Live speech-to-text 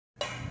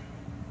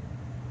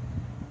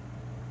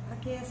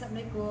Okey,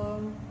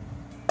 Assalamualaikum.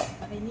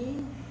 Hari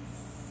ini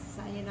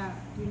saya nak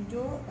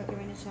tunjuk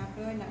bagaimana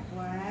cara nak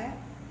buat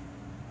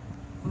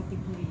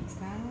roti puri.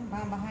 Sekarang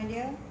bahan-bahan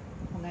dia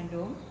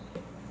pengandung.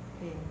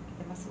 Okey,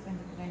 kita masukkan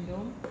ke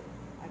pengandung.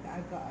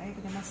 Agak-agak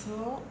kita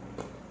masuk.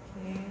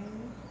 Okey.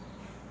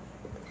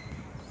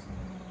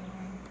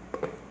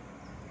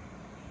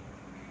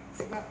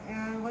 Sebab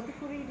roti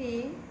puri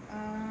ni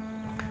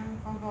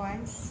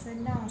kawan-kawan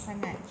senang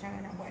sangat cara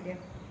nak buat dia.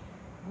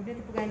 Guna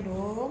tepung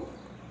gandum.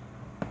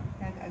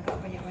 Agak-agak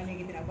banyak mana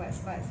kita nak buat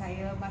sebab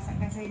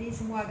masakan saya ni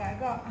semua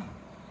agak-agak.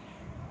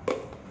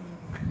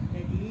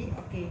 Jadi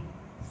okey.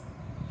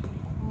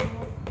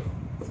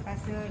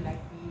 Serasa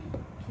lagi.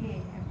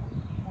 Okey,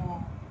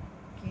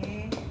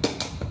 okey.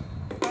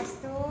 Lepas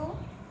tu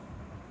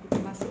kita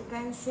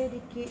masukkan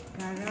sedikit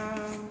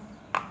garam.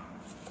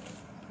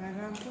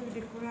 Garam tu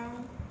lebih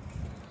kurang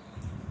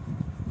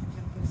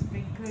macam tu,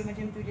 sprinkle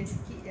macam tu je,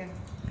 sikit je.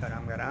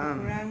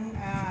 Garam-garam.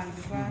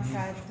 Lebih kurang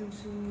 1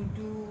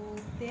 sudu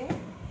teh.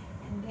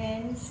 And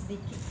then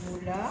sedikit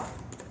gula.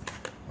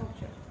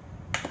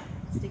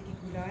 Sedikit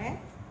gula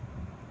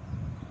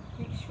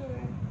Make sure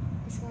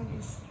this one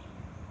is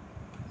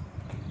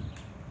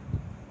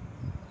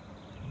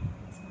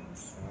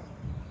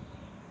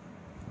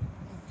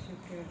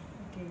sugar.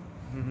 Okay.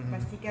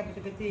 Pastikan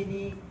betul-betul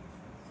ini.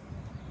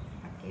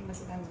 Okay,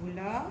 masukkan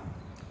gula.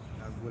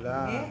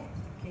 Gula.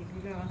 Okay,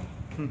 gula.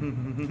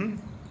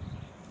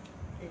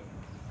 Okay.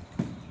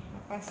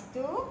 Lepas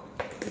tu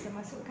kita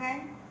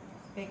masukkan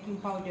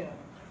baking powder.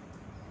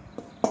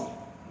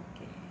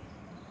 Okay.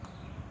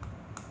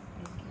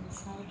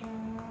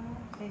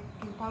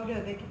 Baking powder,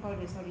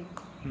 sorry.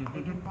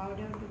 Baking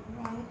powder tu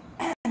kurang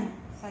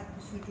 1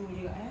 sudu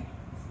juga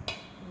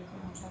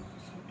kurang 1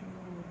 sudu.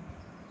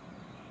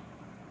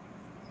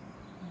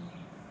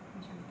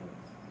 Macam tu.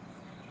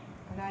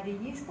 Kalau ada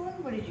yeast pun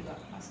boleh juga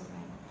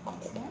masukkan.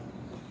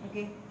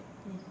 Okey.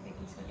 Ni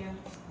baking soda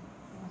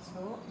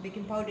masuk.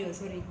 Baking powder,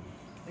 sorry.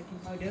 Baking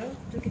powder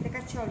tu kita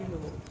kacau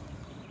dulu.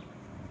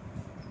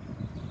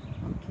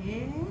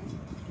 Okey,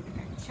 kita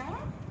kacau.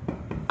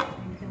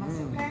 Dan kita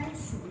masukkan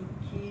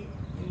sedikit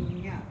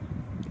minyak.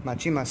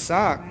 Makcik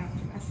masak.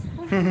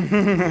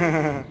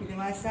 Kita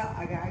masak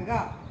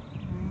agak-agak.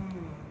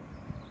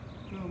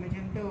 Tu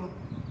macam tu.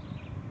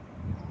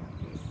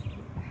 Okey,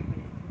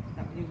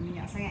 tak boleh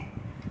minyak sangat.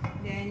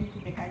 Dan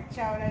kita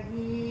kacau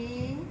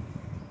lagi.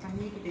 Lepas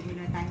ni kita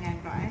guna tangan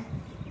pula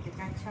Kita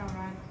kacau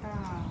rata.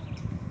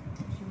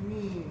 Macam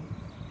ni.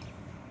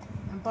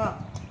 Nampak?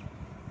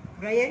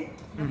 Brian?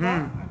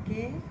 Nampak?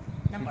 Okey.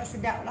 Nampak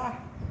sedap lah.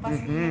 Lepas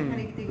ni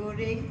kalau kita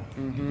goreng,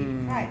 deep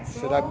fried.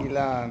 So, sedap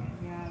gila.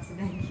 Ya,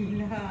 sedap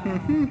gila.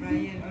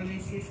 Brian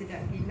always say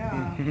sedap gila.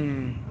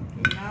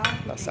 Okey, now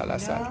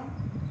Lasat-lasat.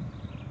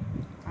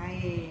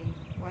 air,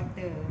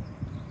 water.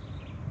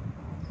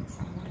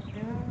 Some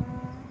water.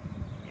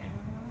 Ya,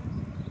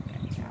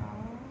 kacau.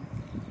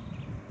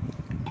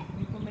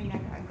 Ni pun main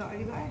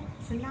agak-agak juga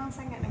Senang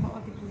sangat nak buat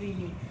roti puri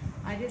ni.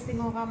 Ada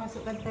setengah orang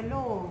masukkan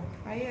telur,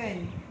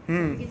 Ryan.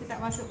 Tapi kita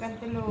tak masukkan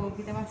telur.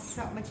 Kita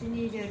masak macam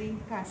ni je,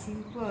 ringkas,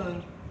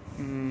 simple.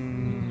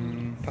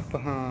 Tak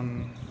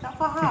faham. Tak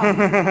faham?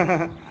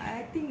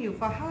 I think you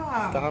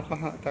faham. Tak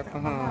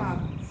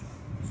faham.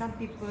 Some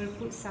people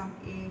put some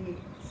egg.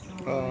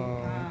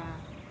 So,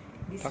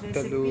 this tak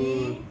recipe,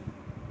 telur.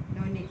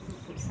 no need to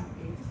put some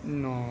egg.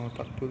 No,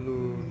 tak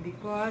perlu.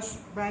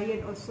 Because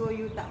Brian also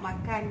you tak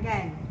makan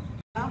kan?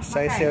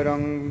 Saya Makan?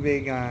 seorang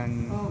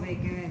vegan. Oh,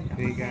 vegan. Tak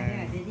Vegan. makan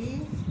ya. Jadi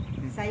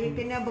saya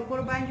kena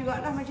berkorban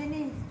jugalah macam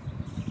ni.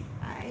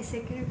 I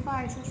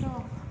sacrifice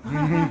also.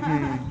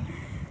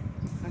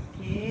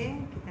 Okey,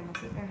 kita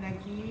masukkan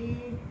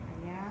lagi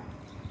banyak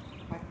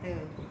water.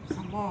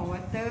 Some more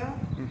water.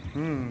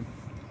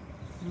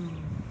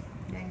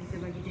 Dan kita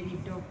bagi jadi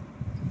dough.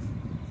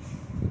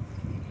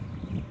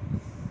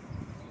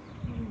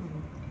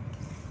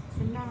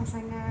 Senang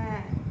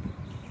sangat.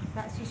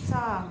 Tak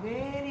susah,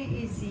 very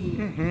easy.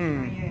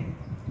 Ryan.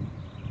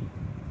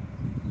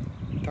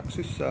 Tak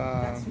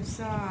susah. Tak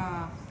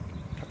susah.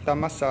 Tak ada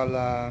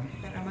masalah.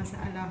 Tak ada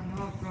masalah,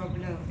 no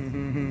problem.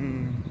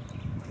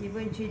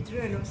 Even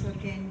children also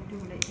can do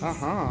like this.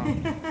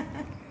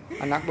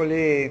 Anak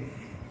boleh.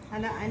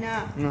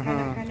 Anak-anak,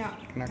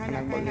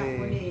 kanak-kanak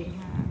boleh.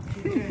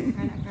 Children,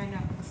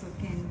 kanak-kanak also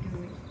can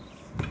do it.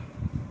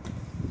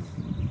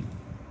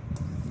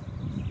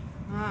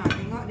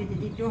 Tengok dia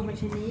jadi dough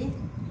macam ni.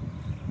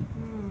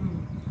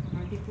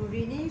 Roti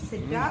puri ni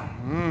sedap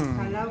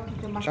kalau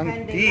kita makan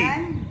cantik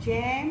dengan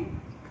jam,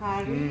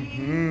 kari.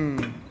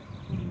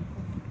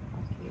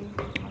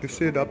 Okey.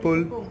 Sedap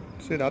pun.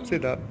 Sedap.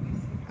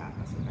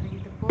 Masukkan lagi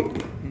tepung.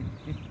 Okey.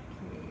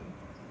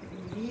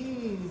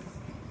 Ini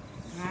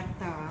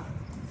rata.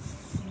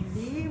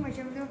 Ini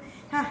macam tu.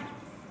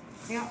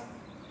 Tengok.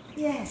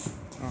 Yes.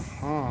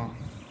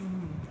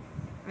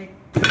 Like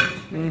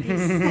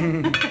this.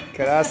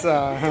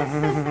 Kerasa.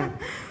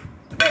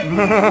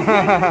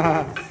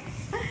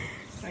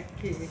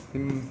 Okey.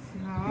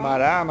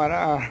 Marah,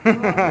 marah. Oh,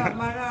 nak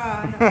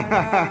marah, nak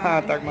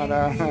marah. Tak nak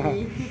marah.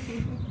 angry.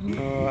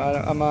 Oh,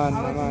 aman, I want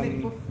to aman.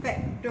 make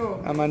perfect dough.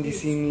 Aman di Yes.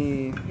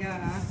 sini.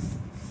 Yeah,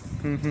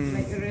 Mhm.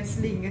 like a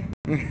wrestling.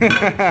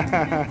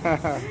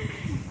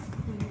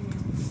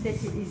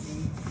 Take it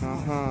easy.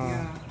 Aha.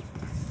 Yeah.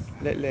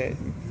 Let. Leg.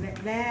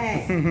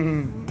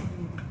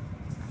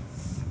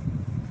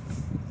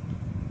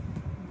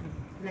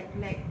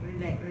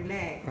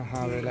 Relax. Aha,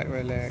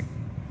 relax.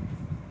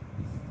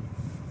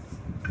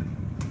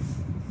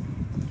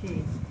 Okay.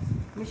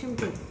 Macam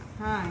tu.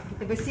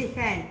 Kita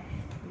bersihkan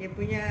dia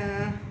punya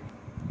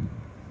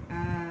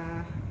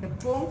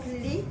tepung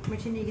keli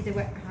macam ni kita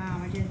buat.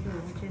 Macam tu.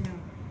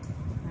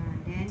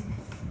 Then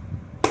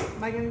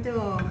macam tu.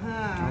 Oh,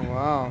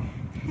 wow.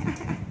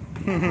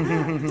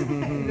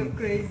 Look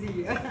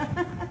crazy.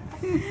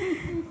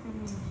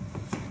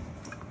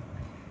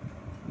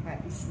 But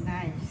it's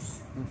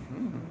nice.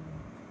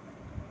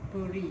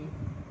 Puri.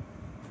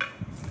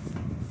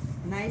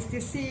 Nice to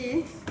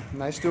see.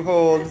 Nice to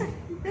hold.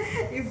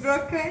 If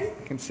broken,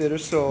 Consider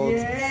sold.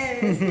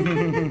 yes.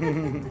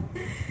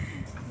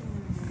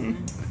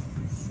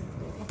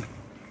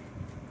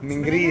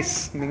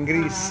 Minggris.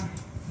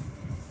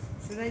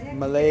 Sebenarnya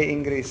Malay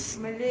Inggris.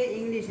 Malay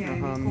English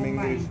Aha, combine.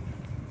 English.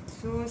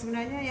 So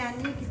sebenarnya yang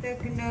ni kita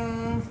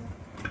kena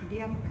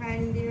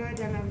diamkan dia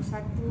dalam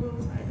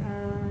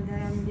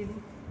dalam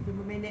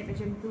 5 minit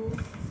macam tu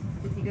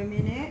atau 3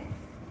 minit.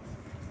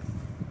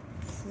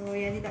 So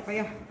yang ni tak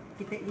payah,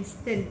 kita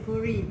instant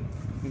puri.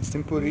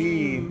 Instant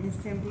puri.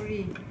 Instant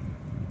puri.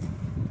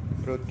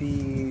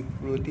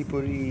 Roti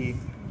puri.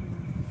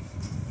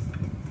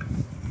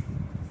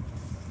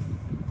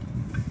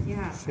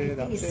 Yeah,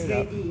 Sedap, I think it's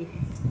sedap. ready.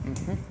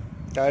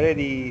 Dah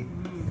ready.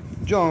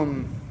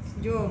 Jom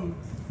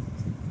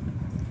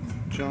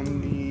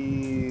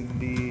di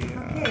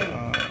Okay.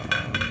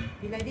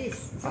 You like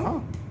this?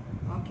 Aha.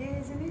 Okay,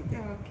 isn't it?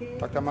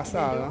 Okay. Tak ada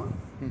masalah.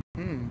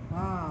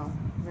 Wow,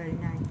 very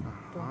nice.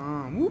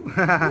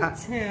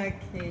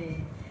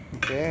 Okay.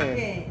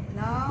 Okay,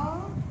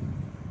 now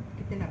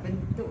kita nak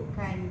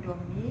bentukkan dough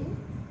ni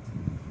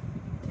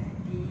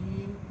jadi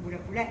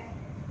bulat-bulat,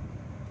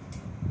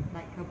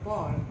 like a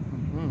ball,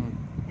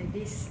 like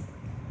this.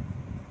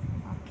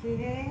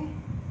 Okay,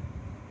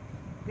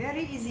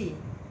 very easy,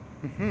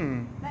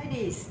 like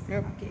this.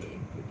 Yep. Okay,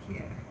 put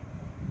here.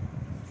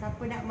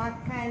 Siapa nak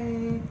makan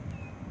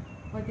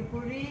roti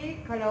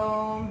puri,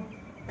 kalau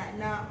tak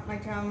nak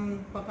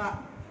macam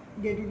perak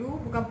dia dulu,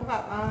 bukan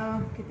perak,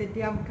 kita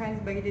diamkan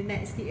bagi dia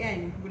naik sikit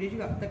kan, boleh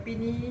juga. Tapi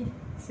ni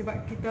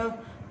sebab kita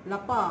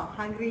lapar,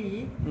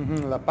 hungry,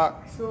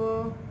 Lapak.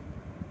 so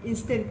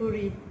instant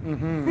puri.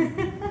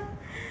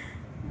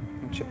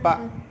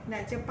 Cepat.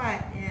 Nak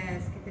cepat,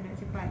 yes, kita nak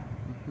cepat.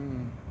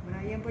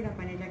 Brian pun dah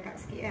pandai cakap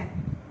sikit kan,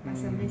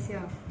 bahasa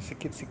Malaysia.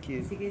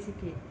 Sikit-sikit.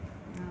 Sikit-sikit.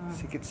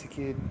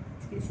 Sikit-sikit.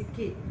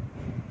 Sikit-sikit.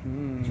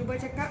 Cuba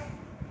cakap,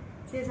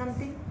 say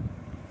something.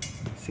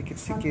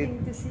 Sikit-sikit.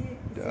 Something to say.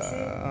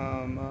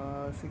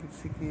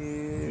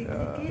 Sikit-sikit.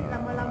 Sikit-sikit,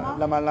 lama-lama.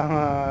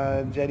 Lama-lama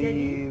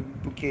jadi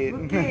bukit.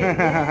 Bukit,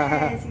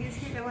 yes.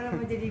 Sikit-sikit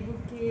lama-lama jadi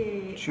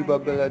bukit. Cuba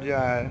Pandai.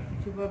 belajar.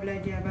 Cuba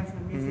belajar bahasa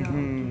Malaysia.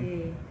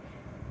 Okay.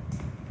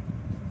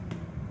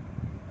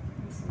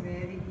 It's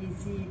very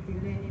easy to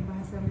learn in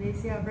bahasa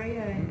Malaysia,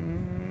 Brian.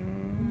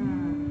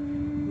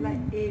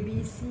 Like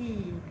ABC.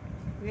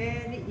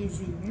 Very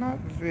easy. Not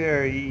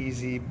very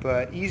easy,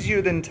 but easier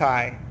than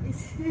Thai.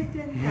 Easier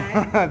than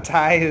Thai.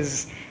 Thai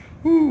is.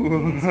 Can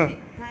you speak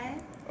Thai?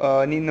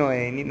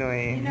 Ninoy.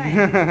 Ninoy.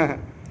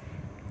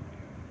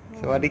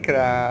 Sawadee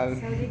krab.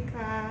 Sawadee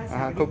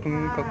krab.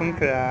 Kopun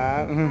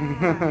krab.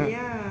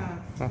 Yeah.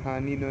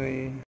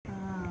 Ninoy.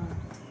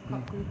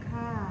 Kopun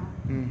krab.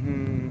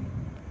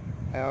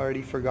 I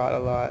already forgot a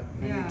lot.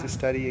 I need Yeah. to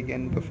study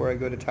again before I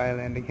go to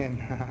Thailand again.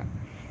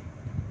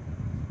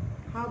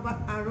 How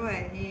about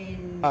Aroy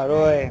in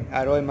Aroy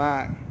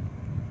mak.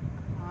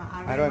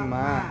 Aroy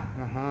mak.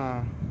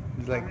 mak.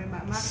 It's like Aroy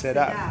mak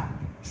sedap.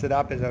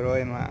 Sedap is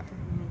aroy mak.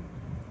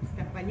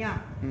 Sedap banyak.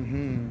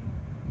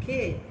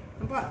 Okay,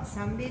 nampak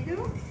sambil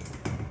tu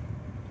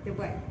kita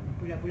buat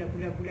bulat,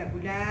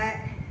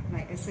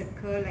 like a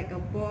circle, like a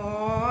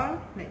ball,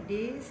 like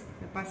this.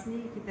 Lepas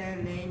ni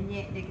kita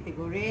lenyek dia, kita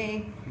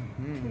goreng.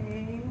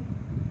 Okay,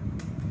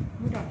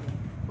 mudah.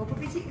 Berapa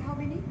biji? How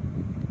many?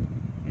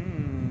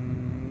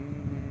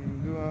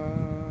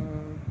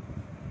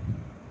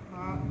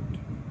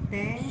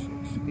 10,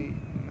 10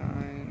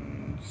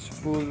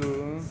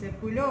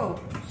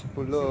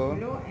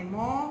 and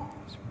more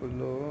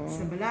 11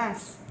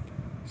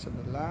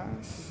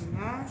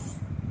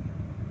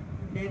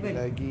 11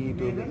 lagi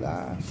 12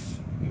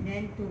 and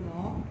then 2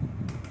 more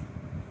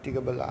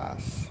 13.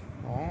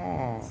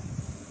 Oh,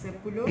 10,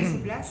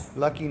 11.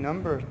 lucky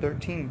number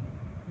 13.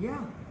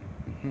 Yeah,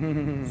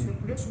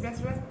 10, 11,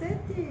 12,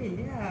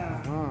 13.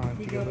 Yeah,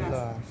 13.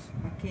 13.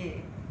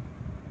 Okay,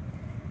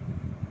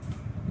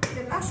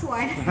 the last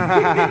one.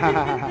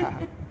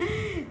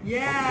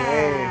 Yeah.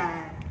 Okay.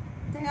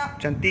 Tengok.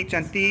 Cantik.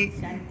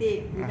 Cantik.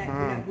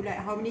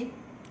 Bulat. How many?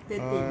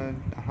 13.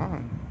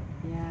 Uh-huh.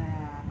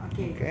 Yeah.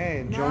 Okay.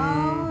 Okay,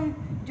 Now,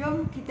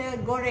 jom kita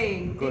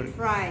goreng, deep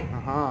fry.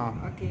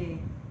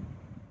 Okay.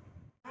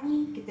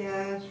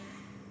 Kita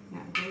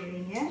nak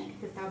goreng ya.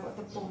 Kita tabuk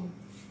tepung.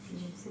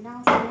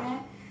 Senang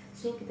sangat.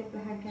 So kita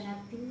perlahankan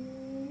api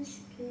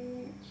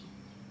sikit.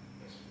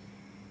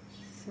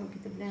 So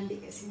kita boleh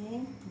ambil kat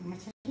sini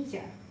macam ni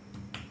je.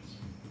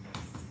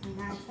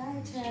 Senang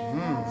saja.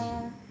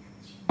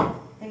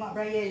 Tengok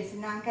Brian,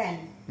 senang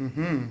kan?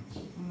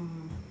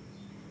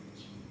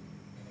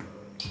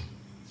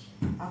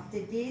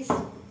 After this,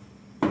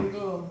 we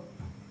roll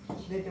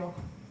the dough.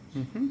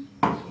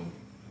 Okay.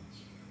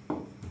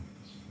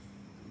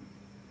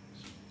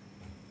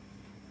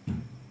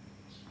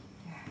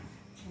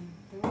 Macam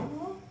tu.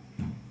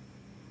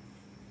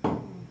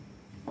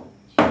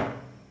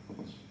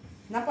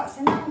 Nampak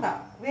senang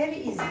tak?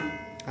 Very easy.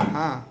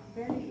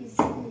 Very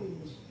easy.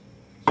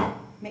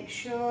 Make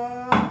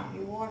sure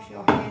you wash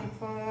your hand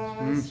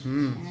first.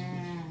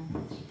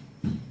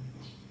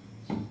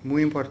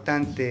 Muy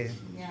importante.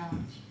 Yeah.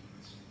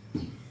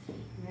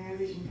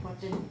 Very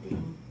important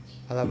thing.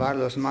 A lavar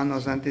las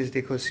manos antes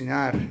de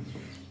cocinar.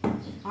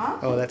 Huh?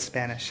 Oh, that's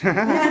Spanish.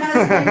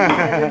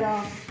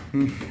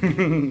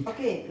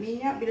 Okay,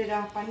 minyak bila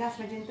dah panas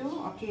macam tu,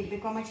 okay,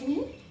 lebih kurang macam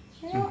ni.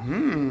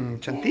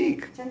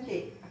 Cantik.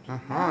 Cantik.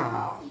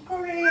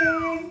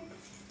 Goreng.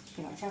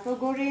 Tengok cara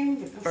goreng.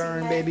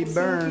 Burn, baby,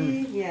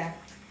 burn. Ya.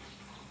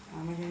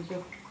 Macam tu.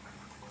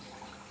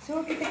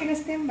 So, kita kena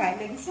standby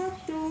lagi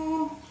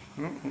satu.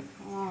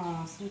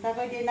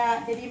 Sementara dia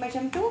nak jadi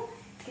macam tu,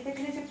 kita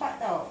kena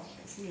cepat tau.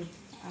 Kat sini.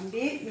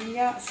 Ambil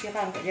minyak,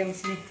 siram kat dalam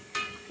sini.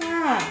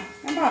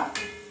 Nampak?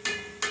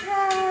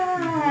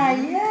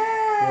 Ya.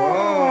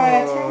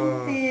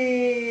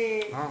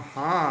 Cantik.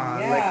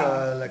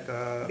 Like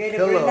a Dia ada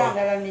pillow. berenang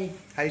dalam ni.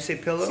 How do you say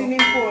pillow?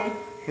 Swimming pool.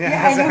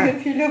 Yeah, I know the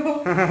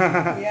pillow.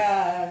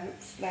 Yeah,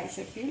 looks like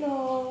a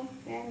pillow.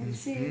 And you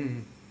see.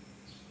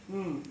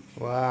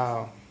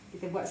 Wow.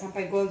 Kita buat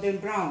sampai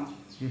golden brown.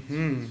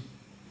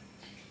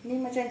 Ni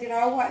macam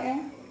jerawat ya.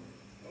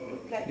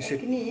 Look like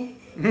acne.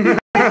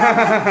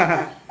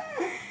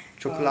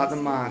 Coklat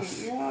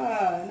emas.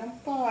 Ya,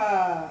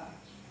 nampak.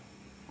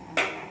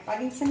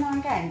 Paling senang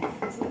kan?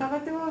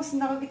 Sementara tu,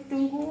 sementara kita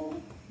tunggu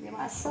dia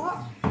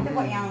masak, kita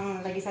buat yang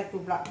lagi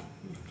satu pula.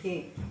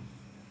 Okay.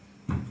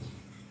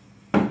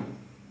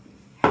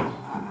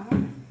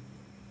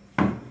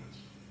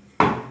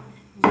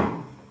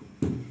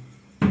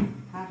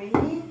 Hari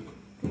ni,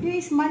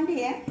 today is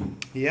Monday ya?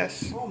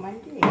 Yes. Oh,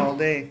 Monday. All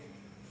day.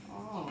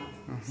 Oh,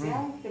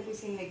 siap, kita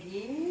pusing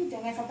lagi.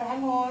 Jangan sampai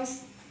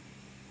hangus.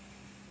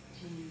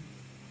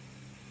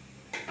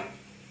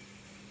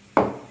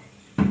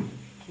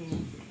 Okay,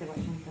 kita buat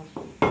macam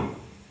tu.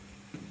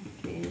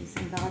 Okay,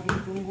 sementara dia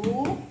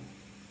tunggu,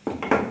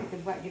 kita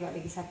buat juga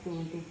lagi satu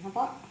nanti.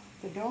 Nampak?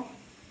 Tuduh.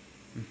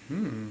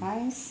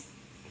 Nice.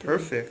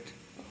 Perfect.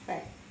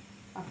 Perfect.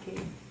 Okay,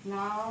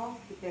 now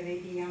kita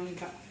ready yang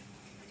juga.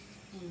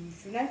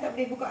 Sebenarnya tak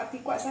boleh buka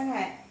api kuat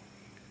sangat.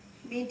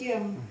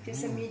 Medium,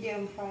 just a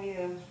medium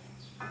fire.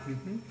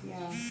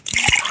 Yeah.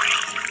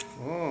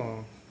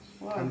 Oh,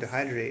 time to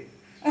hydrate.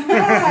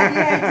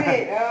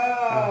 Dehydrate.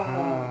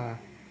 Oh,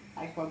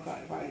 I forgot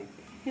about it.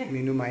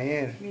 Minum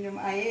air. Minum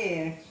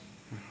air.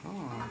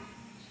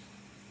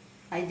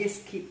 I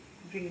just keep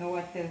drink the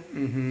water.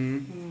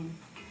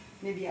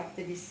 Maybe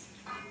after this.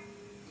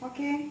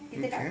 Okay,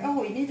 kita tak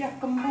tahu ini dah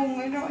kembung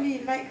elok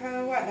ni, like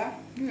what lah?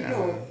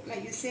 Pillow,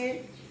 like you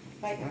said,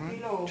 like a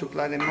pillow.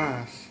 Coklat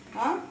emas.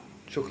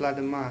 Coklat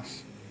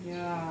emas.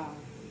 Yeah.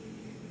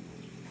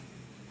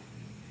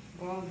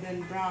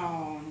 Golden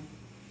brown.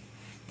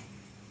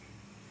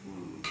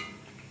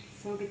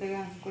 So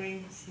kita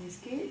goreng sini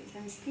sikit,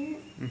 sana sikit.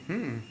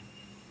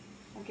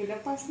 Okay,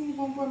 lepas ni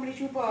perempuan boleh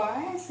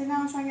cuba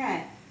senang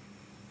sangat.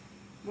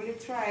 Boleh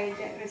try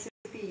that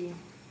recipe.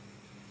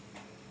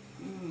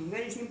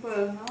 Very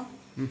simple, no?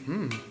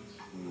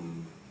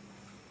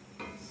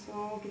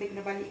 So kita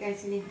kena balikkan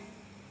sini.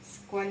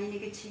 Kuali ni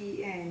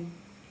kecil kan.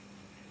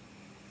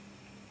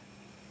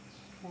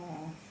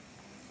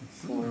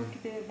 So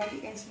kita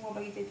balikkan semua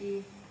bagi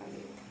jadi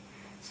colour.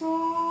 So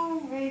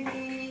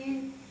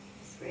ready.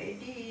 It's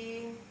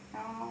ready.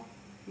 Now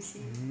you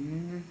see.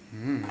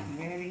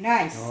 Very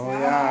nice. Oh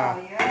yeah.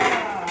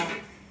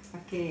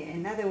 Okay,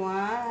 another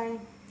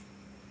one.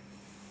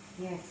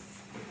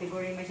 Yes. Kita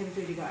goreng macam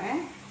tu juga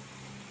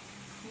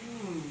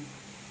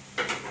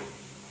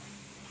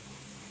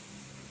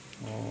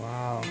Oh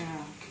wow.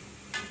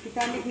 Kita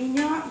ambil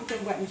minyak, kita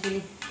buat macam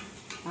ni.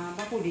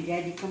 Baru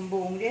dia jadi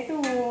kembung dia tu.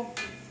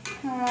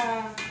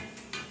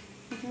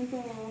 Macam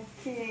tu.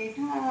 Okay.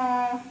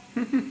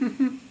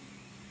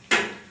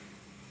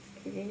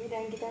 Okay,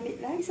 dan kita ambil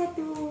lagi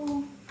satu.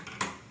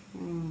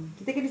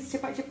 Kita kena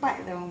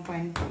cepat-cepat tau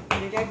perempuan.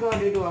 Kena jaga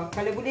dua-dua.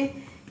 Kalau boleh,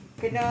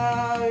 kena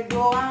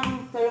dua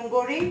orang tolong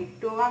goreng,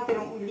 dua orang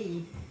tolong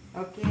uli.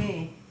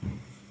 Okay.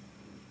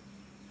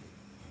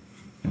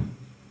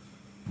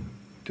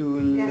 Tu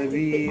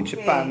lebih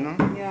cepat, no?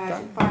 Ya,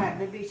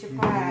 cepat, lebih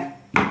cepat.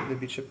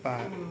 Lebih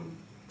cepat.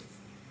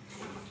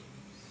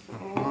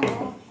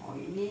 So,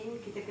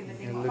 ini kita kita kena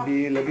tengok lah.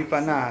 Lebih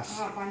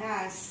panas.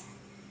 Panas.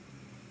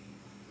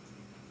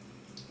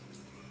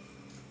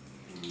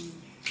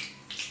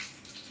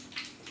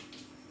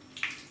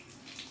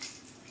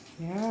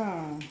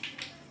 Yeah.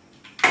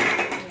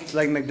 It's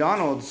like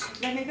McDonald's.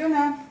 Like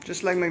McDonald's.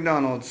 Just like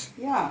McDonald's.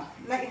 Yeah,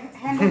 like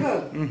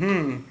hamburger.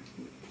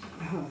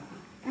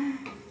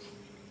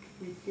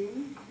 You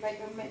think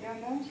like a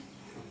McDonald's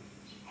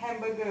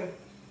hamburger.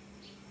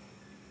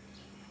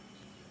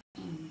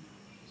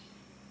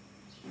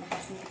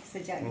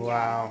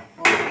 Wow.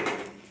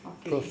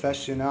 Okay.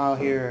 Professional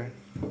here.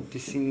 Di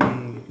sini.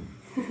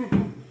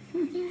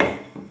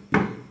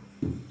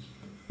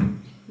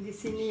 Di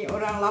sini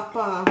orang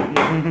lapar.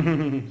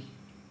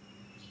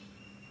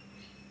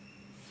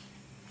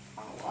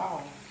 Oh,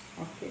 wow.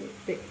 Okay,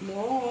 take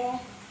more.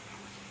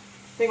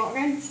 Tengok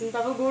kan,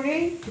 sementara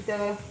goreng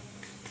kita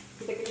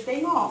kena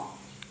tengok.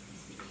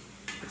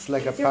 It's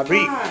like a Cepat.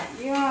 pabrik.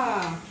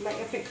 Yeah, like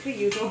a factory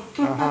you know.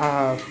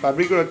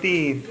 Pabrik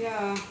roti.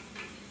 Yeah.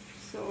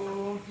 So,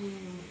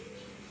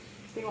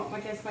 tengok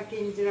macam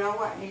semakin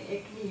jerawat ni,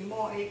 acne,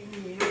 more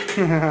acne.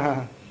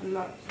 A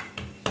lot.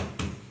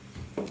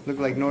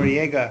 Look like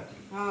Noriega.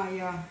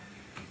 Yeah.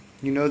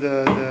 You know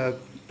the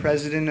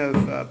president of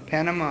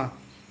Panama?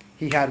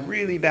 He had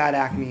really bad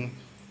acne.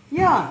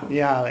 Yeah.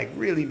 Yeah, like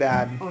really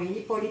bad. Oh,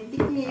 ini politik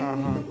ni.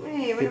 Untuk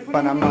ni. Di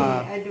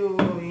Panama. Aduh.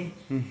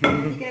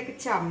 Nanti kena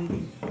kecam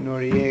ni.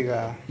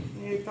 Noriega.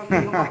 Ni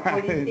talking about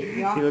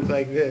politik ya. He looked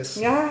like this.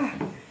 Yeah.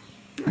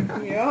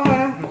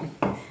 Yeah.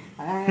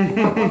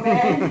 No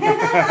comment.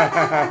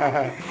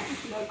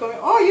 No comment.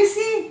 Oh, you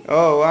see?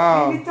 Oh,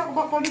 wow. When we talk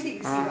about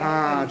politics.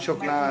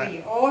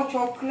 Chocolate. Oh,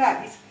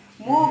 chocolate. It's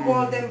more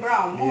golden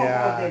brown. More Yeah.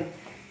 golden.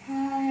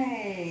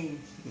 Hi.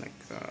 Like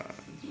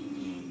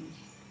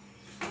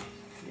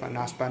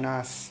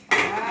panas-panas.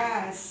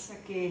 Panas.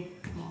 Okay.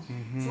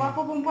 Sebab apa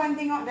perempuan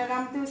tengok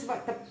dalam tu,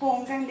 sebab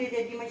tepung kan dia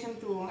jadi macam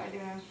tu.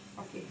 Ada.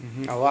 Okay.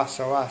 Awas.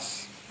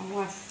 Awas.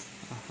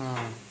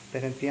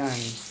 Perhentian.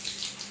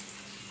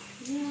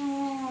 Ya,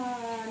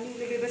 ni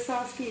lebih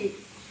besar sikit.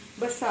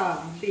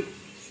 Besar, big.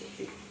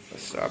 Sikit.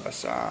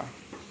 Besar.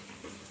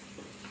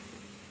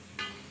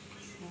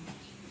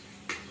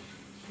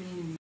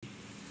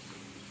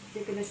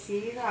 Dia kena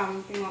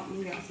siram tengok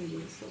minyak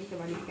sendiri. So kita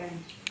balikkan.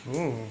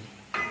 Oh.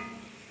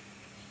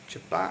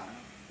 Cepat.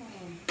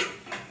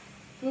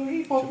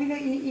 Puri popular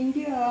in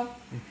India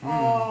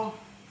or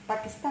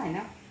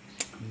Pakistan.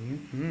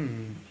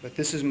 But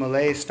this is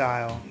Malay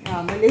style.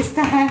 Malay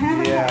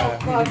style. Yeah.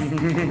 Of course.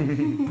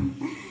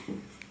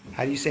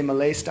 How do you say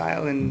Malay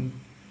style in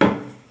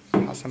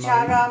Bahasa Melayu?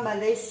 Cara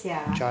Malaysia.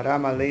 Cara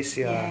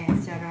Malaysia.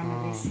 Yes, cara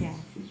Malaysia.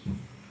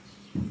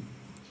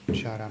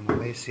 Cara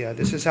Malaysia.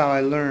 This is how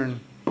I learn.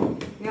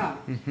 Yeah.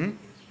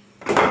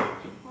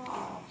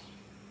 Wow.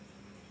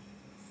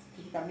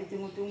 Kita tak boleh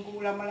tunggu-tunggu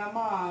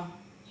lama-lama.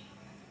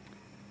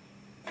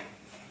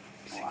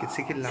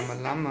 Sikit-sikit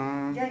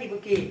lama-lama. Jadi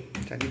bukit.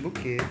 Jadi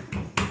bukit.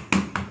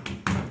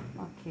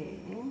 Okay.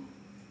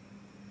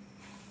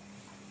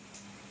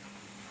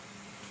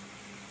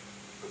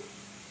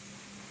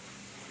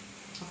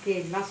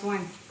 Okay, last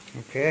one.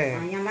 Okay.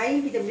 Yang lain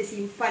kita boleh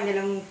simpan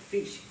dalam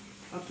fridge.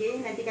 Okay,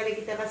 nanti kalau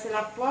kita rasa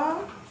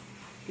lapar,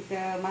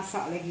 kita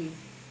masak lagi.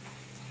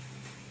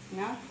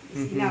 Nah,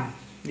 it's enough.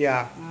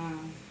 Yeah.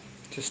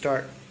 To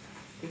start.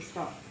 To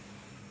start.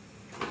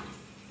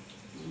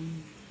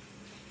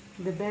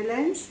 The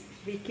balance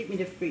we keep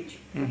in the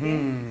fridge. Okay.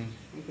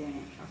 Okay.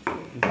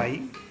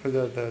 Baik.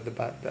 The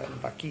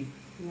baki.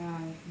 Yeah,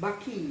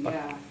 baki.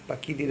 Yeah.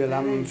 Baki di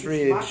dalam Balance is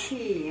fridge.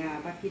 Baki, yeah,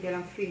 baki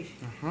dalam fridge.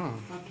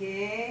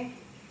 Okay.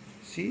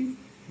 See,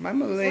 my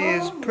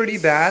Malay is pretty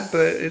bad,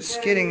 but it's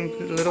getting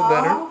a little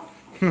better.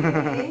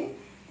 Okay.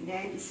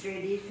 Then it's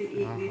ready to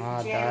eat with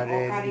jam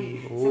or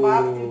curry. ready.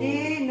 Sebab Oh.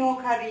 today no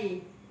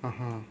curry.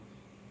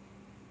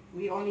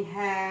 We only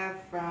have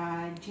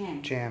jam.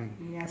 Jam.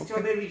 Yeah, Okay.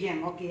 strawberry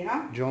jam. Okay,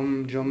 huh?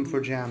 Jom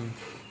for jam.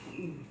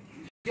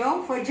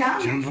 Jam for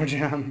jam. Jam for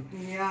jam.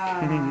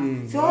 Yeah.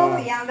 So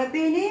yang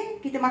lebih ni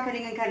kita makan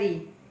dengan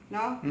curry,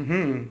 no?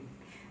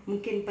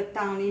 Mungkin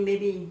petang ni,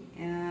 maybe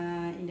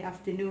in the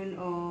afternoon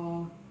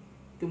or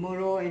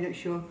tomorrow, I'm not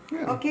sure.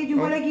 Yeah. Okay,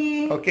 jumpa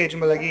lagi. Okay,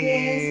 jumpa lagi.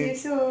 Okay, see you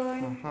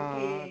soon.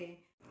 Okay.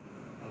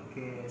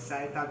 Okay,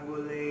 saya tak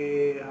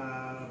boleh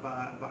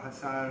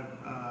bahasa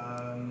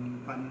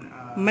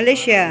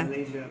Malaysia.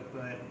 Malaysia,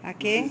 but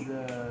Okay. this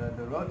is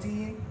the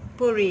roti,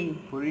 Puri.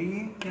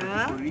 puri,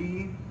 Yeah.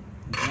 puri,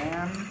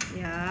 jam.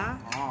 Yeah.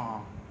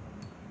 Oh.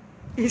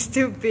 It's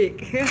too big.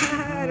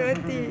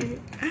 Roti.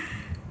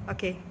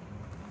 Okay.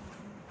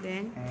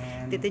 Then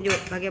And dia tunjuk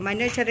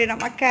bagaimana cara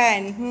nak makan.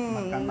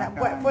 Nak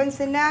buat pun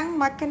senang,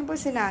 makan pun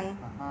senang.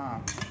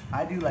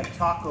 I do like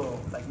taco,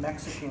 like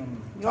Mexican.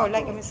 Oh,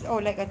 taco.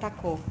 like a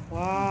taco.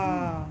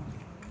 Wow.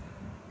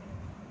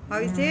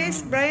 How is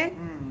this, Brian?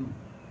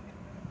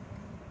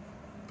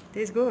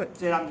 Tastes good.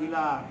 Sedap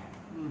gila.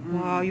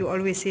 Wow, you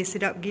always say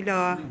sedap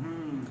gila.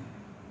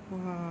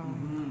 Wow.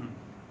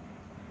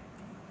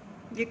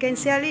 You can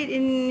sell it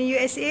in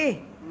USA.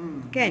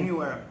 Can?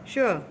 Anywhere.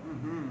 Sure.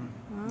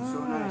 So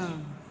nice.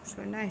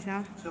 So nice,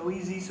 huh? So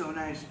easy, so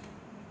nice.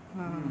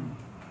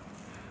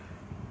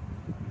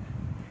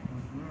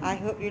 I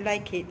hope you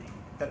like it.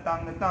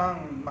 Datang,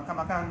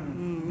 makan-makan.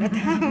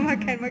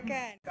 Makan.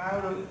 Kau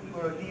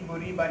roti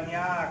buri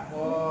banyak.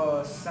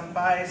 Oh,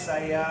 sampai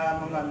saya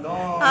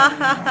mengandung.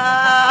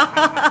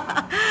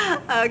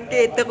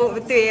 Okay, teruk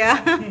betul ya.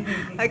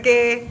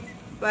 Okay,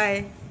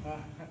 bye.